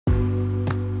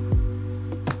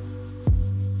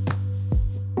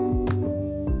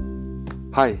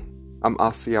Hi, I'm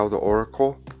Asiel the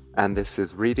Oracle, and this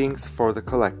is Readings for the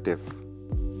Collective.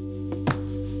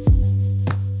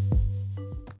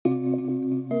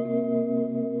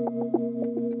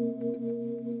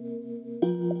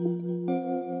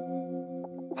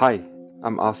 Hi,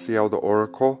 I'm Asiel the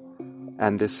Oracle,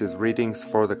 and this is Readings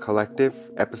for the Collective,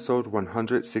 episode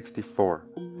 164.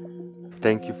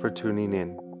 Thank you for tuning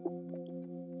in.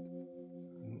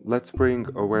 Let's bring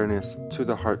awareness to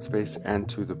the heart space and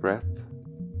to the breath.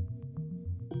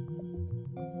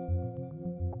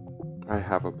 I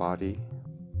have a body.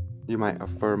 You might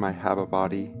affirm I have a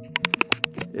body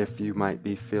if you might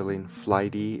be feeling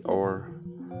flighty or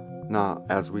not,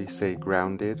 as we say,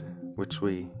 grounded, which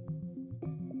we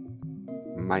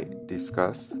might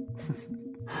discuss,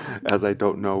 as I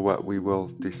don't know what we will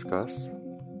discuss.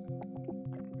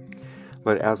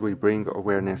 But as we bring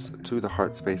awareness to the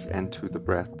heart space and to the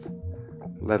breath,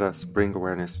 let us bring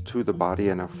awareness to the body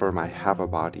and affirm I have a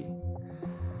body.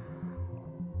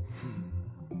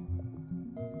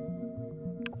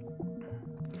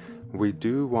 We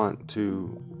do want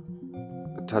to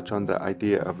touch on the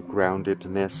idea of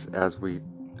groundedness as we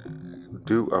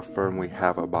do affirm we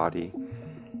have a body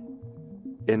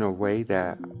in a way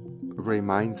that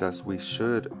reminds us we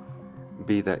should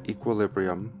be the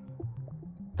equilibrium,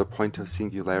 the point of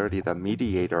singularity, the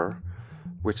mediator,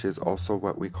 which is also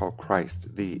what we call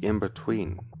Christ, the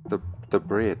in-between, the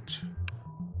bridge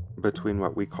between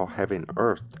what we call heaven and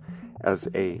earth as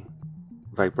a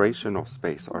vibrational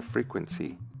space or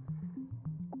frequency.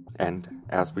 And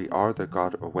as we are the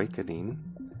God awakening,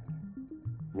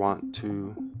 want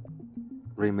to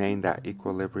remain that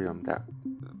equilibrium, that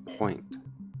point.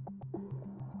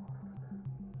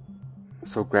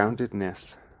 So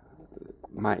groundedness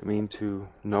might mean to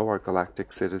know our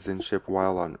galactic citizenship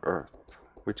while on earth,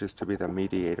 which is to be the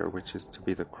mediator, which is to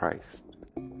be the Christ.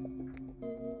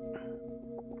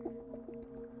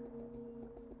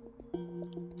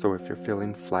 So if you're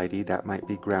feeling flighty, that might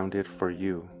be grounded for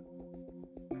you.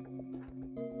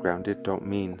 Grounded don't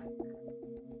mean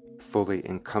fully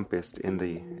encompassed in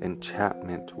the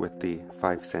enchantment with the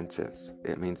five senses.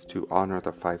 It means to honor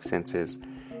the five senses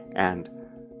and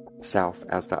self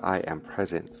as the I am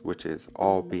presence, which is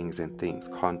all beings and things,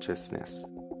 consciousness,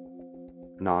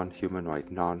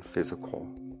 non-humanoid, non-physical.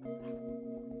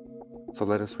 So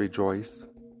let us rejoice,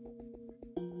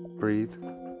 breathe.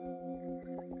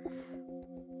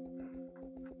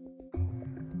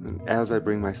 And as I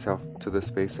bring myself to the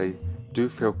space, I do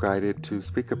feel guided to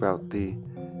speak about the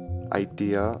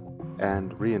idea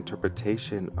and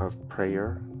reinterpretation of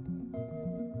prayer.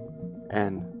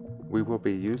 And we will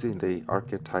be using the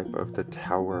archetype of the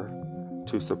tower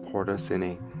to support us in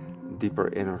a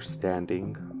deeper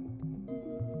understanding.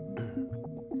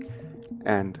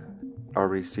 And our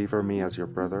receiver, me as your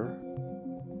brother,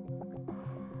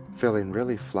 feeling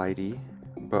really flighty,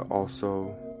 but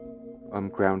also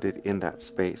grounded in that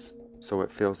space. So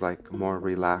it feels like more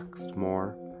relaxed,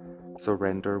 more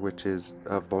surrender, which is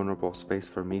a vulnerable space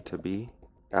for me to be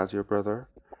as your brother.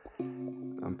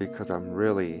 Because I'm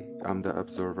the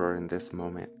observer in this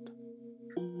moment.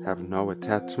 Have no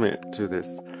attachment to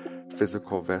this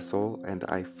physical vessel, and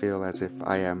I feel as if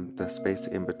I am the space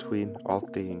in between all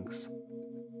things.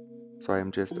 So I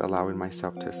am just allowing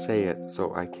myself to say it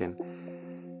so I can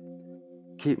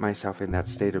keep myself in that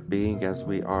state of being as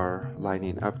we are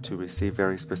lining up to receive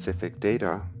very specific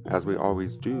data, as we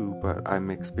always do, but I'm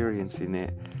experiencing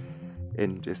it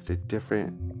in just a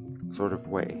different sort of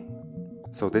way.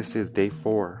 So this is day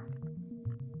 4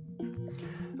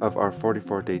 of our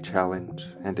 44-day challenge.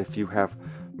 And if you have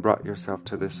brought yourself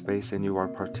to this space and you are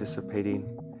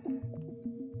participating,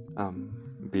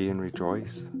 be and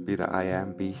rejoice. Be the I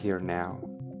am. Be here now.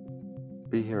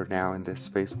 Be here now in this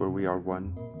space where we are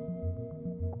one,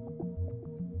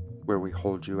 where we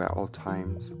hold you at all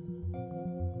times.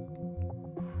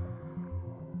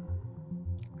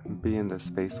 Be in the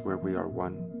space where we are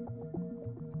one.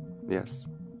 Yes.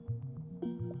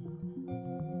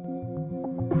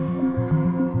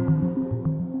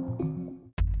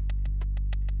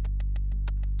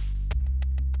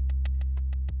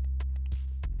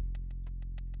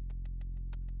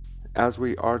 As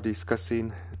we are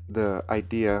discussing the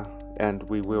idea, and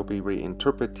we will be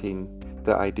reinterpreting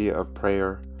the idea of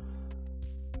prayer,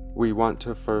 we want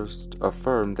to first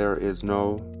affirm there is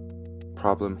no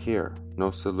problem here,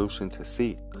 no solution to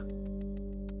seek.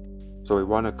 So we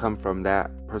want to come from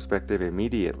that perspective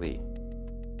immediately.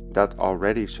 That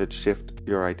already should shift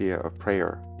your idea of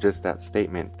prayer, just that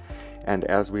statement. And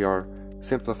as we are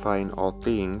simplifying all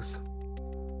things,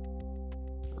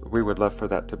 we would love for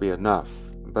that to be enough.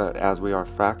 But as we are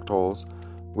fractals,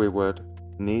 we would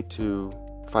need to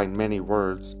find many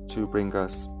words to bring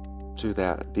us to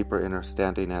that deeper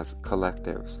understanding as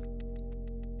collectives.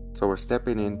 So we're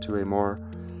stepping into a more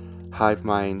hive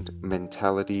mind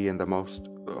mentality in the most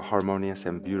harmonious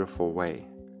and beautiful way.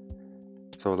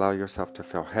 So allow yourself to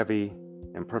feel heavy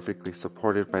and perfectly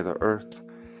supported by the earth,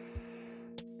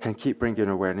 and keep bringing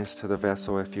awareness to the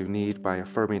vessel if you need by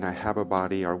affirming I have a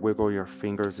body, or wiggle your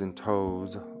fingers and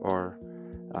toes, or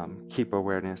keep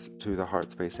awareness to the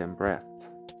heart space and breath.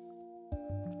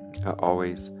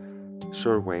 Always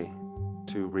sure way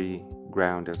to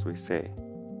re-ground, as we say,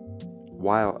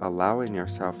 while allowing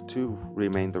yourself to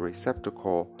remain the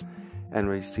receptacle and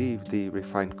receive the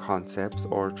refined concepts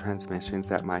or transmissions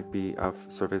that might be of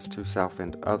service to self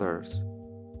and others.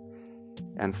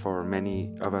 And for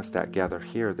many of us that gather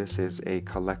here, this is a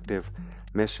collective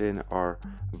mission or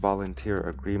volunteer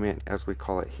agreement, as we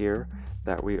call it here,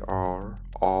 that we are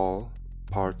all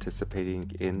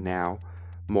participating in now,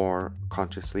 more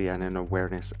consciously and in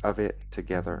awareness of it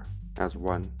together as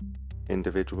one,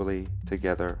 individually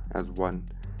together as one,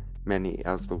 many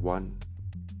as the one.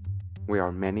 We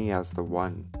are many as the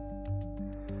one.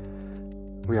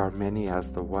 We are many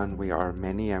as the one. We are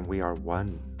many and we are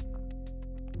one.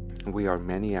 We are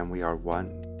many and we are one.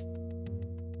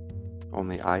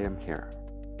 Only I am here.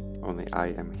 Only I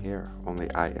am here.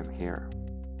 Only I am here.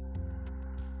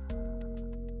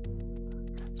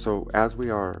 So as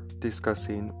we are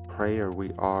discussing prayer,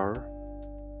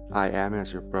 I am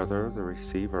as your brother, the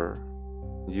receiver,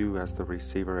 you as the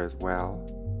receiver as well.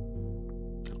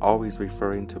 Always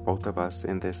referring to both of us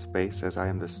in this space as I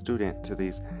am the student to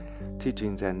these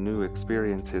teachings and new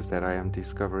experiences that I am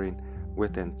discovering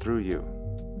with and through you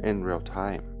in real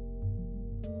time.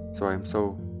 So I'm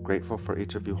so grateful for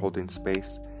each of you holding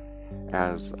space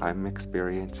as I'm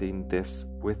experiencing this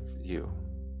with you.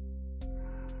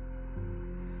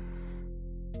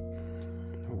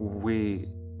 We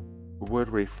would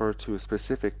refer to a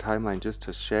specific timeline just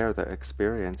to share the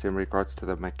experience in regards to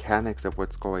the mechanics of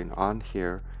what's going on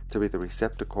here, to be the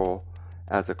receptacle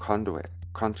as a conduit,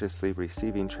 consciously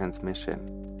receiving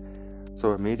transmission.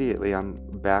 So immediately I'm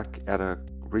back at a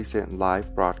recent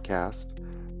live broadcast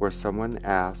where someone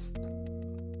asked,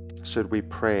 should we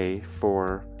pray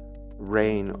for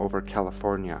rain over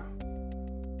California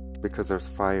because there's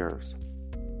fires?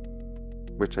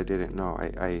 Which I didn't know.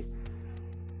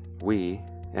 We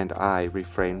and I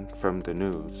refrain from the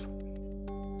news.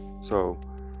 So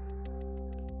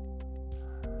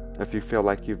if you feel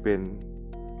like you've been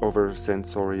over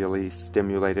sensorially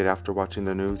stimulated after watching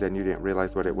the news and you didn't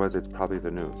realize what it was, it's probably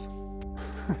the news.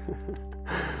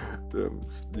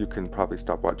 You can probably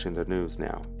stop watching the news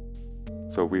now.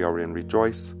 So we are in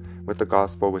Rejoice with the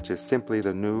Gospel, which is simply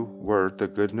the new word, the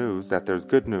good news, that there's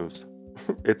good news.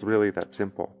 It's really that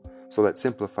simple. So let's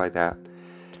simplify that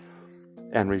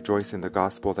and rejoice in the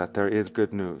Gospel that there is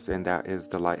good news, and that is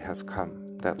the light has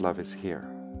come, that love is here,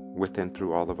 within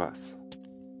through all of us.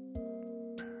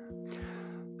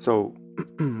 So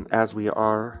as we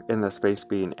are in the space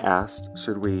being asked,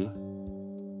 should we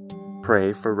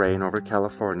pray for rain over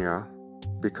California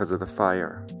because of the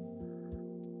fire?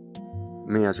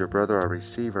 Me as your brother, a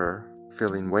receiver,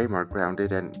 feeling way more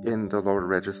grounded and in the lower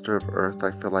register of earth.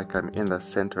 I feel like I'm in the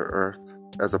center earth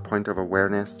as a point of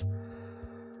awareness.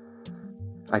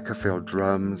 I could feel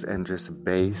drums and just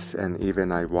bass, and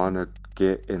even I want to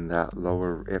get in that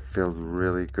lower, it feels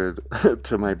really good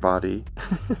to my body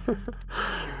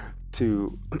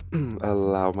to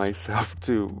allow myself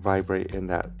to vibrate in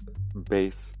that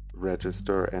bass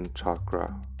register and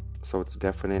chakra. So it's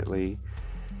definitely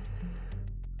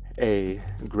a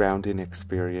grounding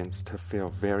experience to feel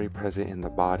very present in the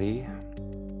body,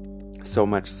 so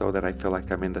much so that I feel like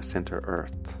I'm in the center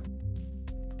earth.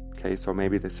 Okay, so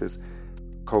maybe this is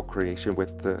co-creation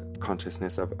with the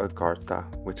consciousness of Agartha,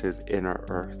 which is inner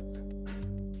earth,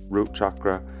 root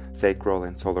chakra, sacral,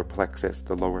 and solar plexus,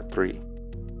 the lower three.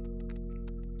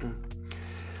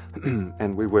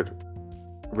 And we would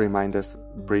remind us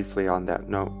briefly on that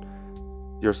note,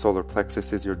 your solar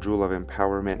plexus is your jewel of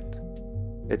empowerment.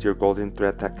 It's your golden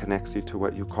thread that connects you to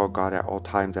what you call God at all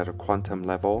times at a quantum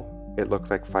level. It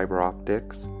looks like fiber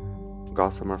optics,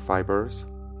 gossamer fibers.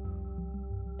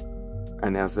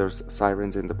 And as there's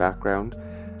sirens in the background,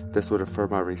 this would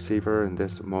affirm our receiver in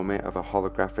this moment of a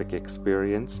holographic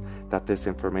experience that this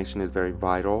information is very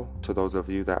vital to those of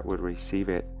you that would receive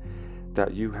it,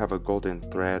 that you have a golden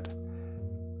thread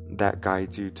that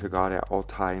guides you to God at all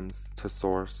times, to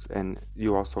source, and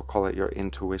you also call it your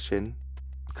intuition,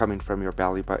 coming from your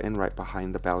belly button, right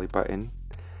behind the belly button,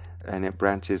 and it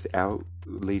branches out,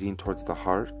 leading towards the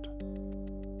heart.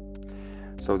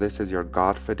 So this is your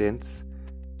Godfidence,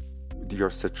 your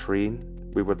citrine,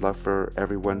 We would love for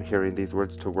everyone hearing these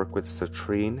words to work with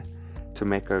citrine to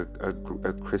make a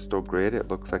crystal grid. It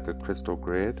looks like a crystal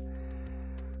grid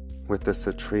with the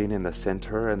citrine in the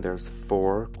center, and there's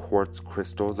 4 quartz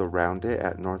crystals around it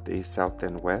at north, east, south,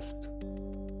 and west.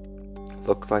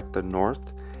 Looks like the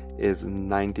north is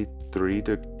 93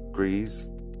 degrees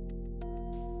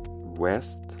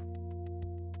west.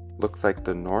 Looks like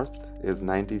the north is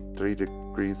 93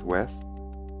 degrees west.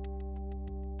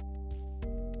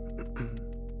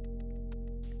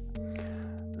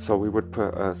 So we would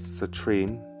put a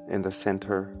citrine in the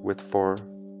center with 4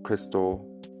 crystal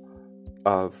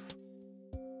of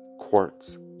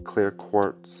quartz, clear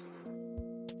quartz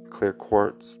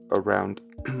around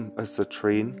a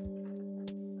citrine,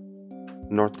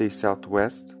 northeast,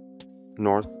 southwest,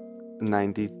 north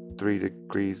 93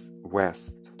 degrees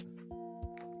west.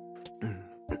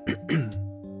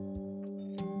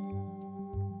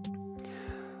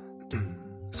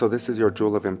 So this is your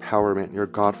jewel of empowerment, your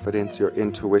confidence, your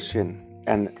intuition.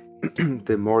 And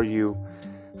the more you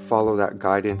follow that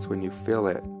guidance when you feel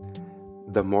it,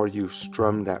 the more you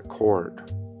strum that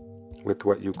chord with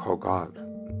what you call God.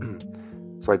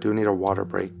 So I do need a water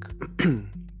break.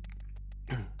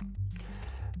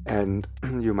 And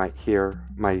you might hear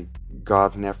my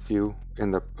god nephew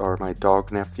or my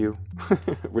dog nephew,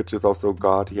 which is also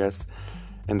God, yes,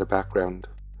 in the background.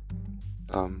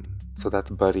 So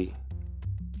that's Buddy.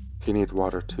 He needs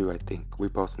water too, I think. We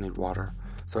both need water.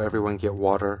 So everyone get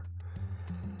water.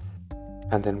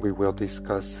 And then we will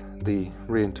discuss the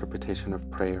reinterpretation of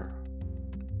prayer.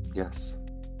 Yes.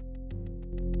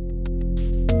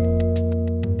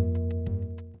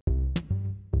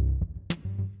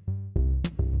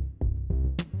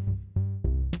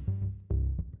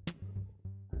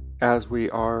 As we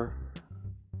are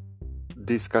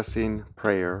discussing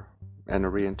prayer and a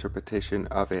reinterpretation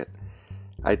of it,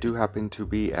 I do happen to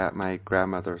be at my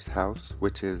grandmother's house,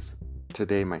 which is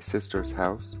today my sister's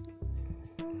house.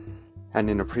 And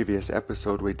in a previous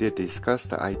episode, we did discuss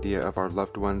the idea of our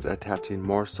loved ones attaching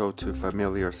more so to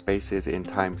familiar spaces in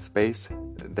time-space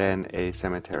than a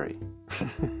cemetery.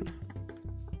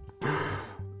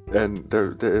 And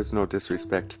there is no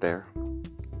disrespect there.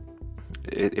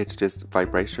 It's just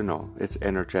vibrational. It's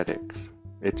energetics.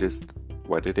 It's just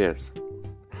what it is.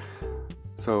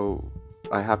 So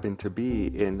I happen to be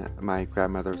in my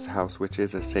grandmother's house, which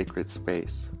is a sacred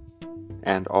space.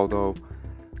 And although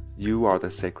you are the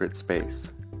sacred space,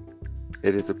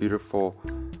 it is a beautiful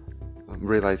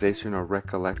realization or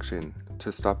recollection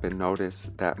to stop and notice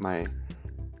that my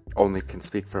only can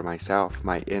speak for myself.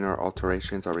 My inner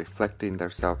alterations are reflecting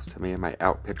themselves to me in my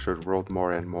out-pictured world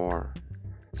more and more.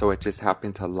 So it just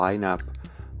happened to line up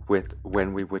with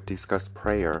when we would discuss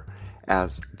prayer,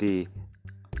 as the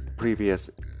previous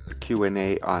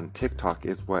Q&A on TikTok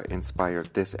is what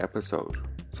inspired this episode.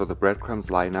 So the breadcrumbs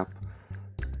line up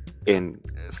in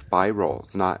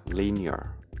spirals, not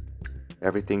linear.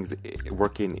 Everything's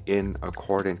working in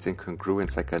accordance, in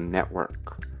congruence, like a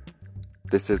network.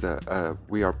 This is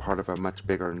we are part of a much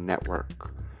bigger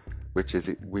network, which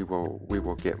is we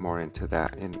will get more into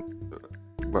that in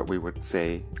what we would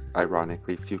say,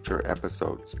 ironically, future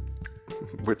episodes,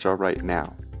 which are right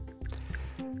now.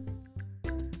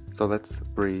 So let's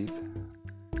breathe.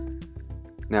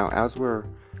 Now, as we're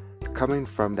coming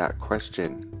from that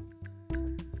question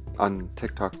on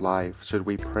TikTok Live, should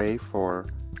we pray for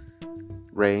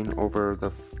rain over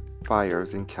the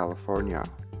fires in California?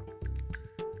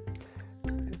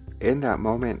 In that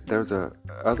moment, there's a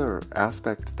other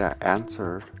aspect that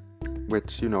answered,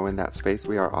 which, in that space,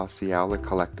 we are Asiel, a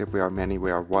collective, we are many,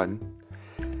 we are one.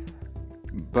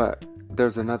 But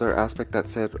there's another aspect that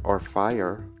said, or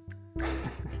fire.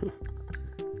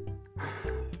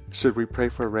 Should we pray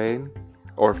for rain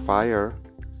or fire?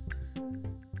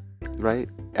 Right?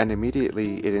 And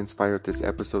immediately it inspired this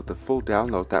episode, the full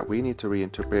download, that we need to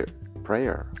reinterpret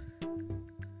prayer.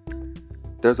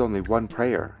 There's only one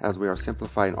prayer, as we are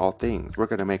simplifying all things. We're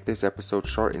going to make this episode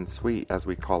short and sweet, as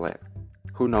we call it.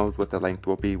 Who knows what the length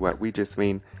will be? What we just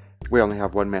mean, we only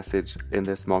have one message in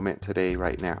this moment today,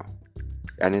 right now.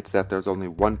 And it's that there's only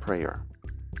one prayer.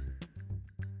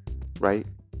 Right?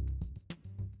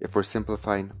 If we're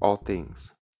simplifying all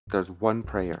things, there's one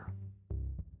prayer.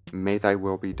 May thy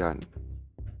will be done.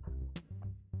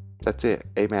 That's it.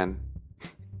 Amen.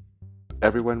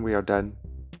 Everyone, we are done.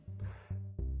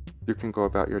 You can go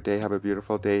about your day. Have a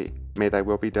beautiful day. May thy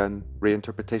will be done.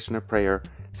 Reinterpretation of prayer.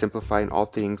 Simplifying all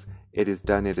things. It is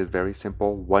done. It is very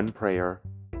simple. One prayer.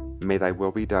 May thy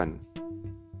will be done.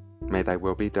 May thy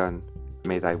will be done.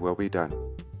 May thy will be done.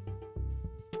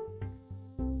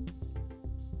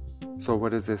 So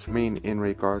what does this mean in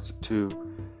regards to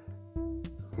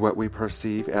What we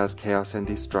perceive as chaos and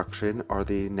destruction are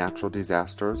the natural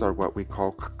disasters, or what we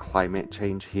call climate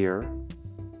change here.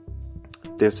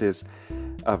 This is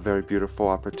a very beautiful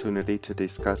opportunity to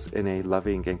discuss in a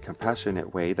loving and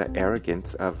compassionate way the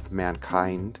arrogance of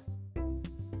mankind,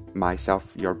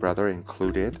 myself, your brother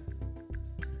included.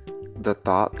 The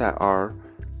thought that our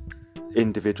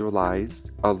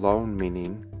individualized, alone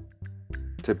meaning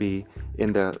to be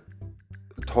in the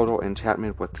total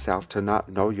enchantment with self, to not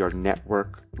know your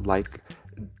network-like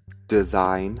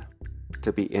design,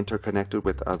 to be interconnected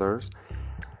with others,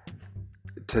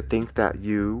 to think that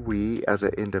we as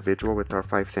an individual with our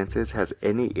five senses has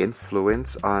any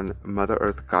influence on Mother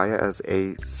Earth Gaia as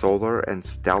a solar and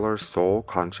stellar soul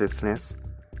consciousness.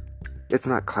 It's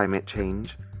not climate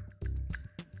change.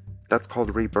 That's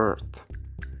called rebirth.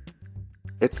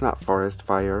 It's not forest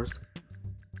fires.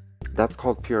 That's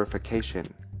called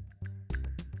purification.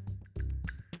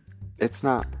 It's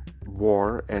not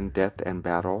war and death and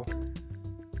battle.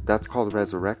 That's called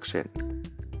resurrection.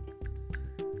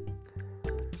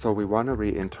 So we want to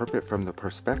reinterpret from the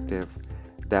perspective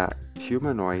that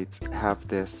humanoids have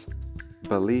this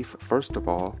belief, first of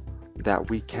all, that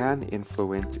we can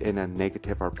influence in a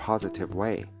negative or positive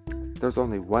way. There's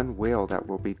only one will that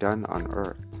will be done on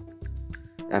Earth.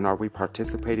 And are we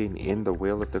participating in the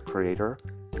will of the Creator?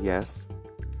 Yes.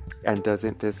 And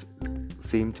doesn't this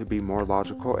seem to be more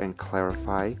logical and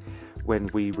clarify when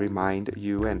we remind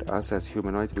you and us as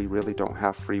humanoids we really don't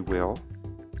have free will?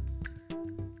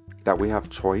 That we have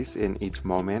choice in each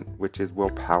moment, which is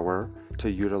willpower, to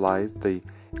utilize the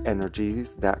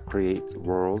energies that create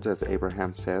worlds, as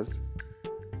Abraham says,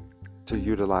 to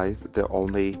utilize the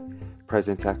only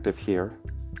presence active here,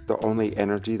 the only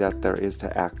energy that there is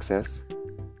to access,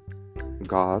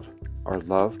 God, or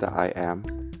love, the I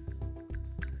am.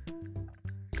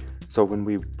 So when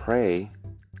we pray,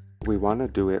 we want to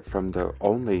do it from the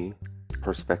only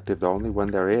perspective, the only one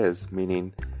there is,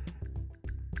 meaning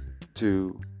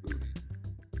to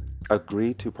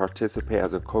agree to participate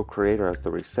as a co-creator, as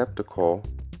the receptacle,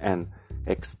 and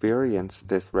experience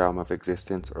this realm of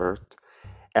existence, Earth,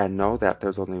 and know that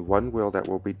there's only one will that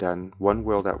will be done, one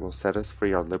will that will set us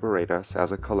free or liberate us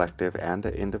as a collective and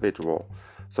an individual.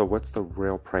 So what's the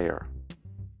real prayer?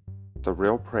 The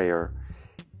real prayer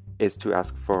is to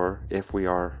ask for, if we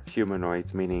are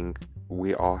humanoids, meaning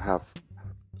we all have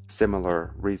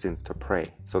similar reasons to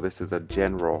pray. So this is a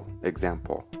general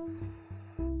example.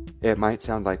 It might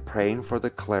sound like praying for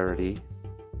the clarity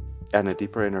and a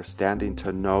deeper understanding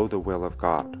to know the will of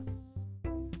God.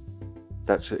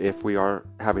 That if we are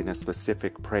having a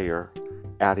specific prayer,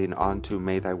 adding on to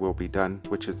may thy will be done,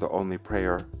 which is the only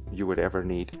prayer you would ever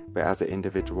need. But as an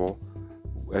individual,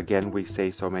 again, we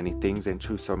say so many things and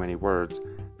choose so many words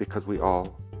because we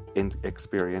all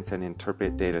experience and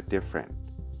interpret data different.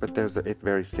 But it's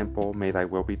very simple. May thy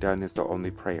will be done is the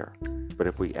only prayer. But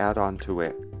if we add on to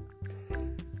it,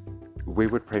 we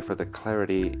would pray for the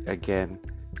clarity again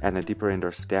and a deeper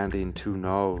understanding to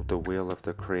know the will of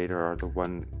the Creator, or the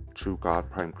one true God,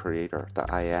 prime Creator, the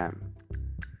I am.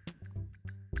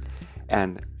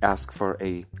 And ask for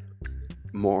a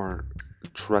more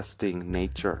trusting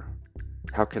nature.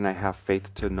 How can I have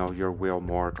faith to know your will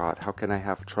more, God? How can I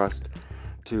have trust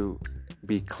to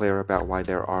be clear about why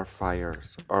there are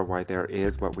fires, or why there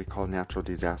is what we call natural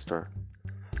disaster?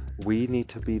 We need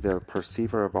to be the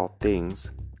perceiver of all things,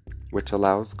 which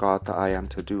allows God, the I am,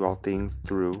 to do all things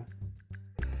through,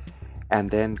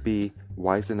 and then be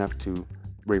wise enough to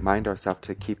remind ourselves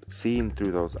to keep seeing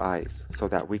through those eyes so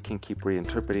that we can keep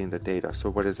reinterpreting the data. So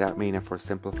what does that mean if we're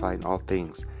simplifying all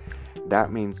things?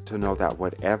 That means to know that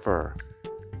whatever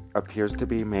appears to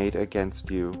be made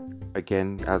against you,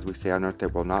 again, as we say on earth,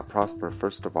 it will not prosper,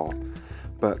 first of all,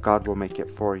 but God will make it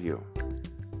for you.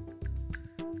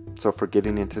 So for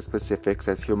getting into specifics,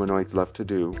 as humanoids love to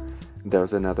do,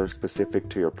 there's another specific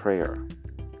to your prayer.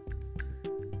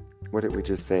 What did we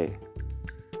just say?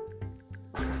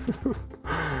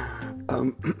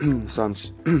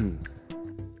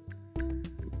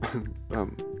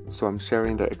 So I'm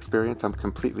sharing the experience. I'm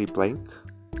completely blank.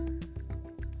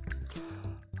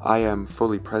 I am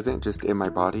fully present, just in my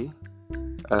body.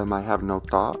 I have no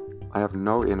thought. I have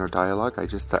no inner dialogue. I'm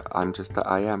just the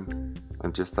I am.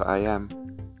 I'm just the I am.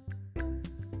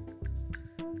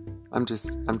 I'm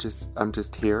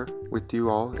just here with you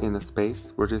all in a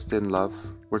space. We're just in love.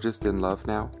 We're just in love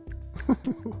now.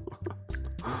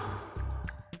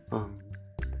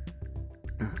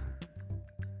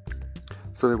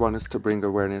 So they want us to bring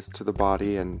awareness to the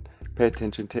body and pay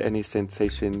attention to any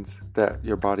sensations that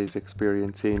your body's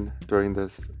experiencing during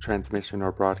this transmission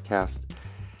or broadcast,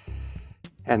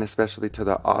 and especially to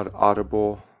the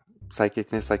audible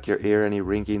psychicness like your ear, any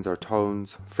ringings or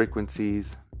tones,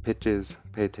 frequencies, pitches.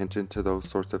 Pay attention to those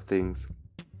sorts of things,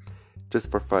 just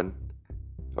for fun.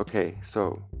 Okay,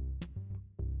 so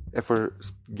if we're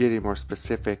getting more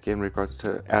specific in regards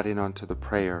to adding on to the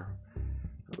prayer,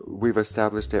 we've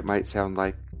established it might sound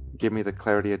like, give me the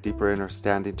clarity, a deeper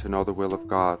understanding to know the will of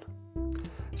God,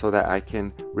 so that I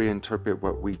can reinterpret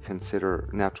what we consider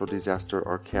natural disaster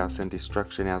or chaos and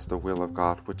destruction as the will of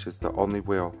God, which is the only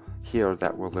will here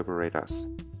that will liberate us.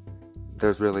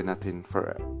 There's really nothing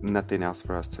else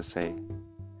for us to say.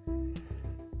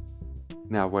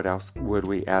 Now, what else would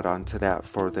we add on to that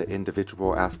for the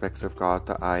individual aspects of God,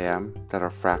 the I Am, that are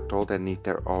fractaled and need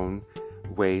their own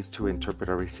ways to interpret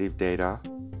or receive data?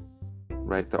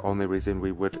 Right? The only reason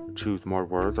we would choose more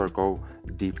words or go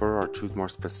deeper or choose more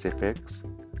specifics,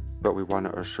 but we want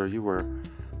to assure you we're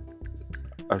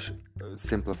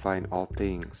simplifying all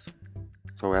things.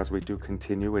 So as we do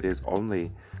continue, it is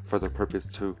only for the purpose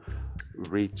to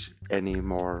reach any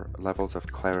more levels of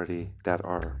clarity that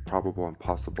are probable and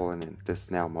possible in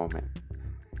this now moment.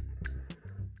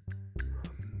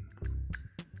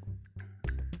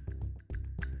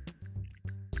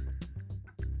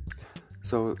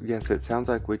 So yes, it sounds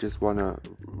like we just want to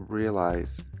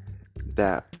realize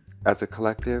that as a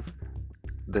collective,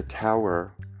 the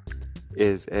tower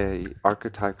is an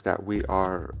archetype that we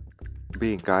are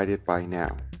being guided by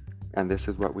now. And this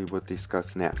is what we will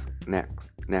discuss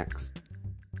next.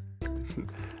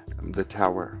 The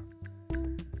tower.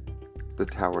 The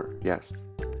tower, yes.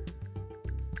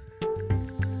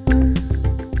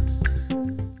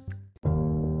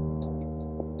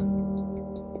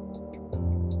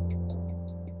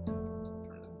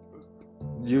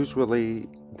 Usually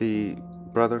the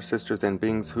brothers, sisters, and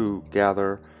beings who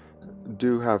gather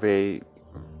do have a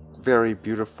very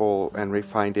beautiful and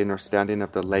refined understanding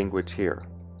of the language here.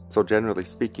 So generally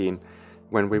speaking,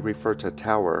 when we refer to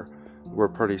tower, we're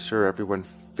pretty sure everyone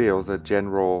feels a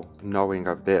general knowing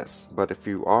of this. But if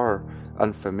you are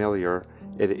unfamiliar,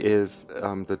 it is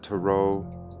the Tarot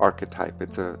archetype.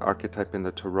 It's an archetype in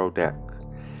the Tarot deck.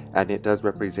 And it does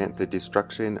represent the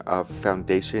destruction of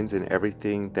foundations in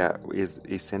everything that is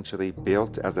essentially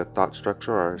built as a thought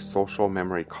structure or a social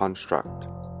memory construct.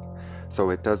 So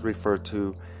it does refer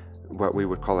to what we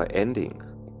would call an ending,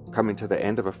 coming to the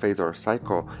end of a phase or a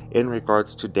cycle. In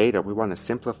regards to data, we want to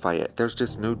simplify it. There's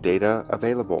just new data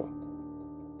available.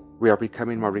 We are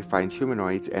becoming more refined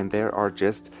humanoids, and there are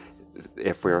just,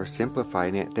 if we are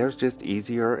simplifying it, there's just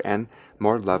easier and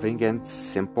more loving and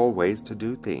simple ways to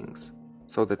do things.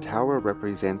 So the tower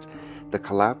represents the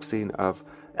collapsing of,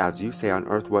 as you say on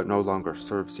earth, what no longer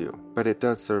serves you. But it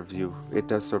does serve you. It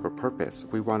does serve a purpose.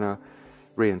 We want to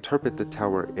reinterpret the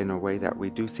tower in a way that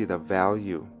we do see the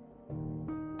value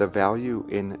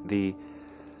in the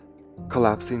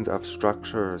collapsings of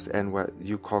structures and what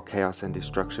you call chaos and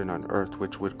destruction on earth,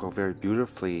 which would go very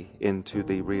beautifully into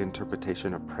the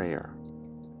reinterpretation of prayer.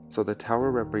 So the tower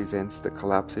represents the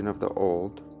collapsing of the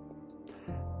old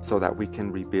so that we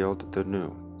can rebuild the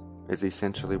new, is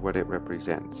essentially what it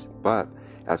represents. But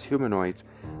as humanoids,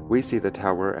 we see the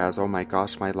tower as, oh my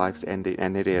gosh, my life's ending,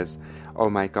 and it is. Oh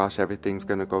my gosh, everything's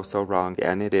going to go so wrong,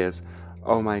 and it is.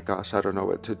 Oh my gosh, I don't know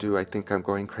what to do, I think I'm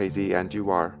going crazy, and you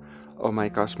are. Oh my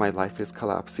gosh, my life is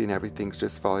collapsing, everything's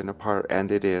just falling apart,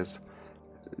 and it is.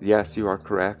 Yes, you are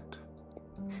correct.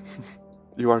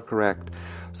 You are correct.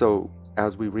 So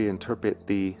as we reinterpret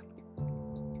the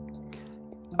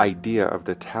idea of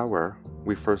the tower,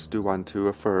 we first do want to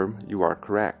affirm you are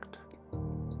correct.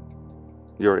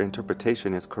 Your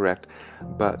interpretation is correct,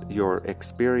 but your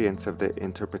experience of the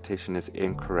interpretation is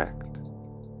incorrect.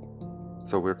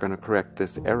 So we're going to correct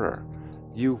this error.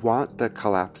 You want the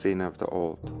collapsing of the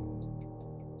old.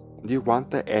 You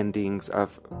want the endings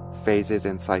of phases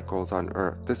and cycles on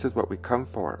earth. This is what we come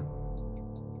for.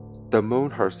 The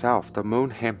moon herself, the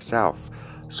moon himself,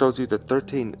 shows you the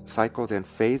 13 cycles and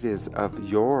phases of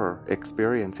your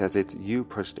experience as it's you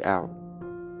pushed out.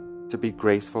 To be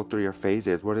graceful through your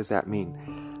phases, what does that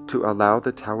mean? To allow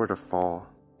the tower to fall,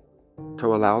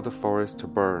 to allow the forest to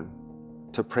burn,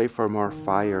 to pray for more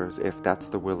fires if that's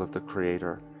the will of the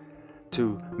Creator,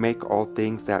 to make all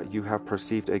things that you have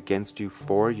perceived against you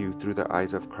for you through the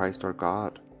eyes of Christ or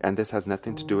God. And this has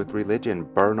nothing to do with religion.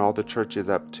 Burn all the churches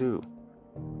up too.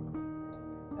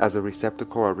 As a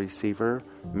receptacle or receiver,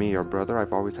 me, your brother,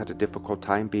 I've always had a difficult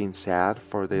time being sad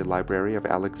for the Library of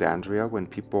Alexandria when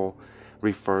people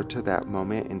refer to that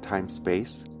moment in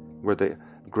time-space where the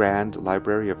Grand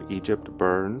Library of Egypt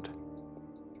burned.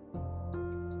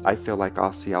 I feel like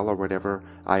Asiel or whatever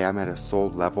I am at a soul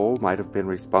level might have been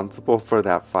responsible for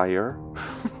that fire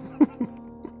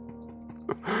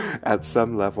at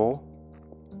some level.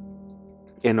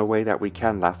 in a way that we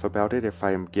can laugh about it if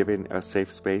I am given a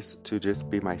safe space to just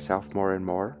be myself more and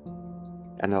more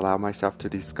and allow myself to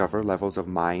discover levels of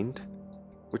mind,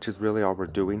 which is really all we're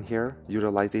doing here.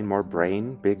 Utilizing more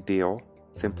brain, big deal.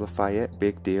 Simplify it,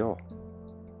 big deal.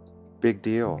 Big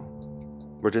deal.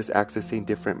 We're just accessing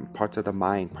different parts of the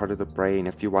mind, part of the brain.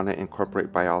 If you want to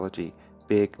incorporate biology,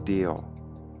 big deal.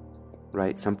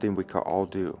 Right? Something we could all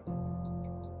do.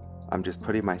 I'm just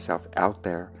putting myself out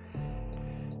there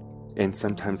in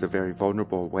sometimes a very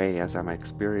vulnerable way as I'm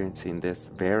experiencing this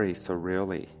very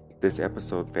surreally. This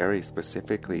episode very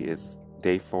specifically is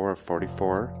day 4 of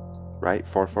 44, right?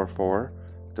 444.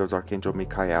 There's Archangel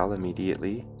Michael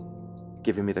immediately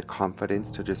giving me the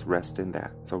confidence to just rest in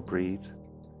that. So breathe.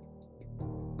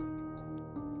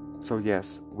 So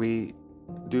yes, we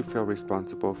do feel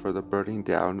responsible for the burning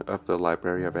down of the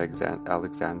Library of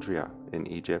Alexandria in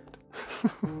Egypt.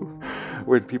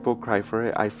 When people cry for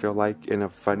it, I feel like in a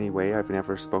funny way I've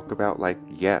never spoke about, like,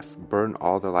 yes, burn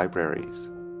all the libraries.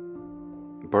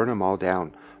 Burn them all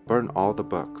down. Burn all the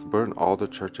books. Burn all the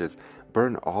churches.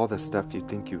 Burn all the stuff you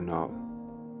think you know.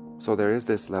 So there is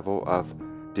this level of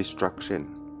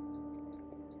destruction.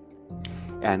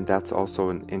 And that's also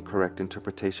an incorrect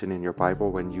interpretation in your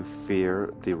Bible when you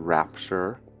fear the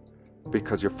rapture,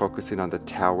 because you're focusing on the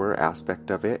tower aspect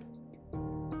of it.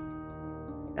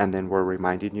 And then we're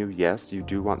reminding you, yes, you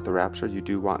do want the rapture, you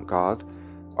do want God,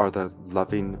 or the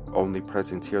loving only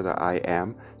presence here that I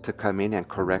am, to come in and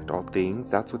correct all things.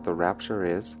 That's what the rapture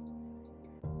is.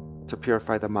 To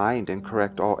purify the mind and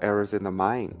correct all errors in the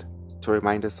mind. To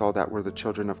remind us all that we're the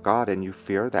children of God, and you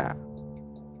fear that.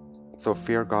 So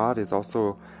fear God is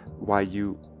also why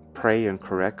you pray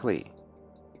incorrectly.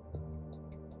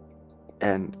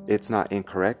 And it's not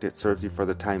incorrect, it serves you for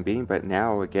the time being, but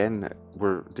now again,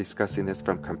 we're discussing this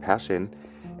from compassion,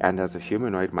 and as a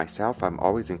humanoid myself, I'm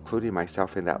always including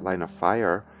myself in that line of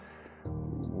fire.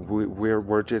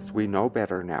 We know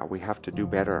better now. We have to do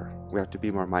better. We have to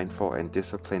be more mindful and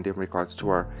disciplined in regards to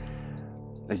our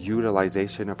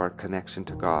utilization of our connection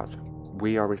to God.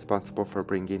 We are responsible for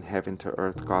bringing heaven to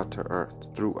earth, God to earth,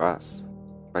 through us,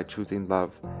 by choosing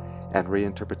love and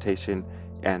reinterpretation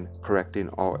and correcting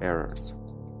all errors.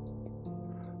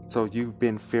 So you've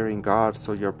been fearing God,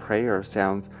 so your prayer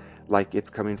sounds like it's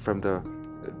coming from the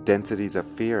densities of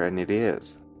fear, and it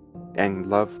is. And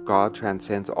love, God,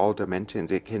 transcends all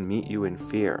dimensions. It can meet you in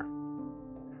fear.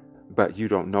 But you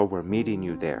don't know we're meeting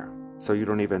you there. So you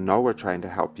don't even know we're trying to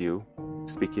help you.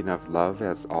 Speaking of love,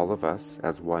 as all of us,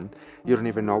 as one, you don't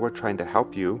even know we're trying to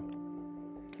help you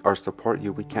or support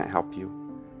you. We can't help you.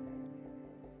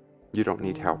 You don't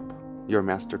need help. You're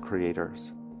master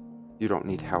creators. You don't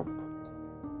need help.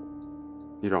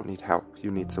 You don't need help.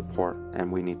 You need support,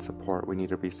 and we need support. We need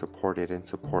to be supported and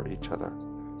support each other.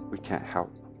 We can't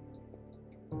help.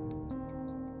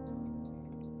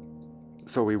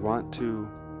 So we want to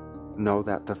know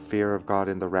that the fear of God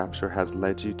in the rapture has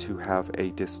led you to have a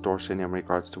distortion in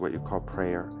regards to what you call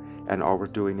prayer. And all we're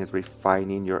doing is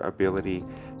refining your ability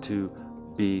to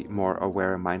be more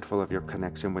aware and mindful of your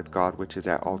connection with God, which is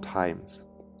at all times.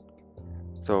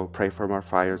 So pray for more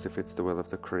fires if it's the will of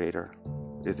the Creator,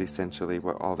 is essentially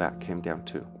what all that came down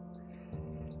to.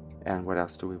 And what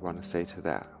else do we want to say to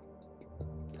that?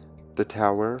 The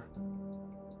tower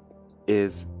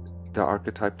is the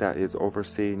archetype that is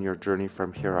overseeing your journey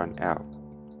from here on out,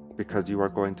 because you are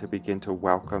going to begin to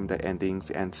welcome the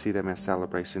endings and see them as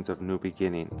celebrations of new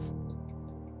beginnings.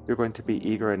 You're going to be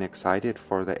eager and excited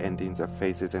for the endings of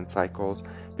phases and cycles,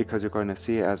 because you're going to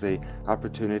see it as an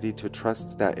opportunity to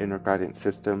trust that inner guidance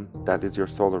system that is your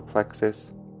solar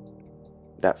plexus,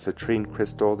 that citrine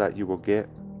crystal that you will get.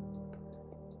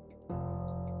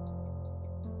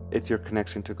 It's your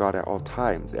connection to God at all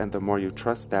times, and the more you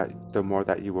trust that, the more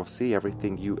that you will see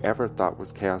everything you ever thought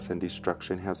was chaos and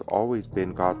destruction has always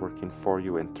been God working for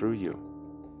you and through you.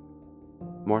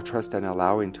 More trust and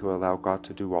allowing to allow God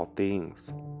to do all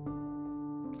things.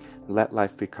 Let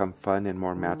life become fun and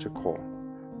more magical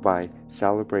by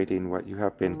celebrating what you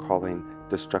have been calling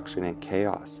destruction and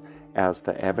chaos as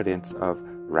the evidence of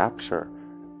rapture,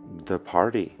 the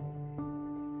party,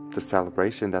 the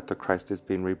celebration that the Christ is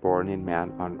being reborn in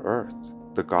man on earth,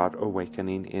 the God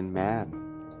awakening in man.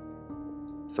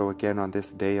 So again, on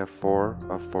this day of 4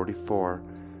 of 44,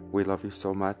 we love you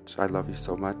so much. I love you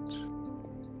so much.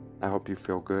 I hope you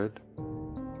feel good.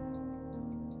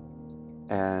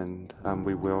 And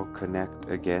we will connect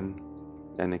again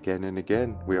and again and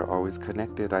again. We are always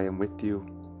connected. I am with you.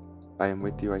 I am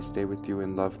with you. I stay with you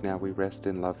in love now. We rest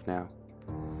in love now.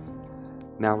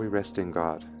 Now we rest in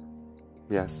God.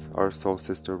 Yes, our soul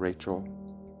sister Rachel.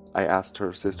 I asked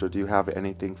her, sister, do you have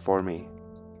anything for me?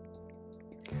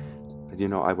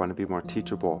 I want to be more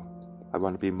teachable. I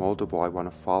want to be moldable. I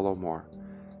want to follow more.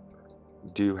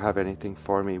 Do you have anything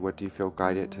for me? What do you feel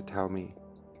guided to tell me?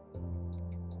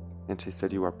 And she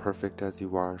said, you are perfect as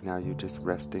you are. Now you just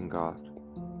rest in God.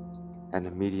 And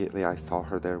immediately I saw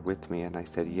her there with me, and I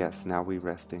said, yes, now we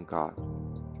rest in God.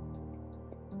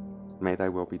 May thy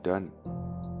will be done.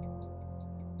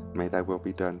 May thy will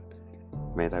be done.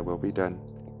 May thy will be done.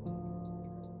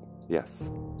 Yes.